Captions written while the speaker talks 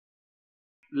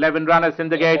11 runners in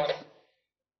the gates.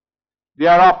 They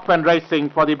are off and racing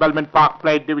for the Belmont Park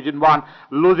Plate Division 1.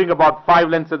 Losing about 5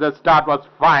 lengths at the start was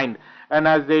fine. And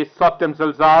as they sort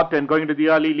themselves out and going to the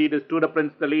early lead is Tudor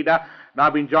Prince, the leader. Now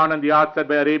being joined on the outside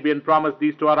by Arabian Promise.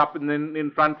 These two are up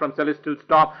in front from Celestial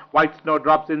Storm. White Snow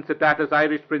drops in Citatus.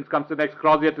 Irish Prince comes to next.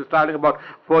 Crozier is traveling about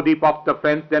 4 deep off the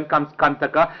fence. Then comes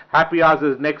Kantaka. Happy Hours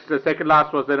is next. Second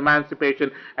last was the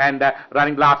Emancipation. And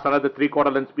running last another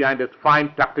 3/4 lengths behind is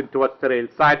Fine, tucked in towards the rail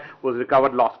side. Was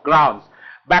recovered, lost grounds.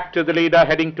 Back to the leader,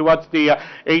 heading towards the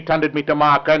 800-meter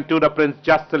mark, and Tudor Prince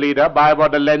just the leader by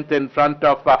about a length in front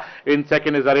of. In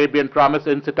second is Arabian Promise.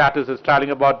 Incitatus is trailing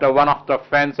about 1 off the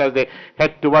fence as they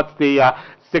head towards the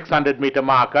 600-meter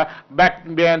marker. Back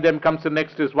behind them comes the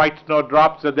next is White Snow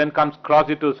Drops. Then comes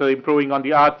Crositus, so improving on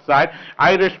the outside.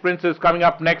 Irish Prince is coming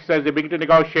up next as they begin to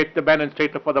negotiate the bend and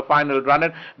straighten for the final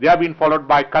run-in. They have been followed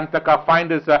by Kantaka.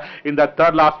 Find is in the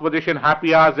third last position.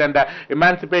 Happy Hours and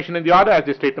Emancipation in the order as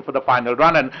they straighten for the final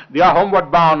run-in. They are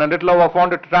homeward bound and little over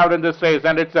 400 to travel in this race,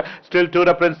 and it's still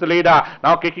Tudor Prince the leader.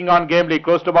 Now kicking on gamely,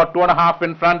 close to about 2.5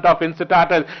 in front of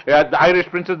Incitatus. The Irish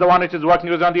Prince is the one which is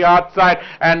working on the outside,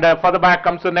 and further back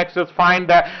comes the next is Find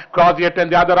Crosier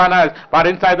and the other runners, but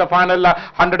inside the final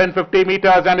 150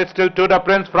 meters, and it's still Tudor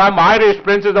Prince from Irish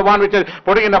Prince is the one which is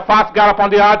putting in a fast gallop on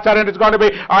the outside, and it's going to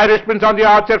be Irish Prince on the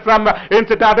outside from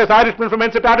Incitatus. Irish Prince from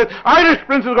Incitatus. Irish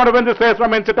Prince is going to win this race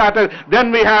from Incitatus.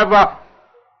 Then we have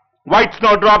White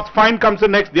Snow Drops. Fine comes in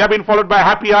next. They have been followed by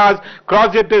Happy Hours.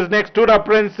 Crosier is next. Tudor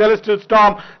Prince, Celestial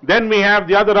Storm. Then we have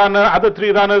the other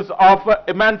 3 runners of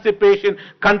Emancipation,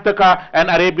 Kantaka and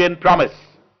Arabian Promise.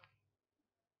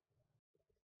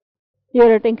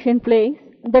 Your attention please.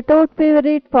 The top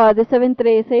favorite for the 7th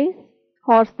race is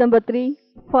horse number 3,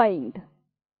 Find.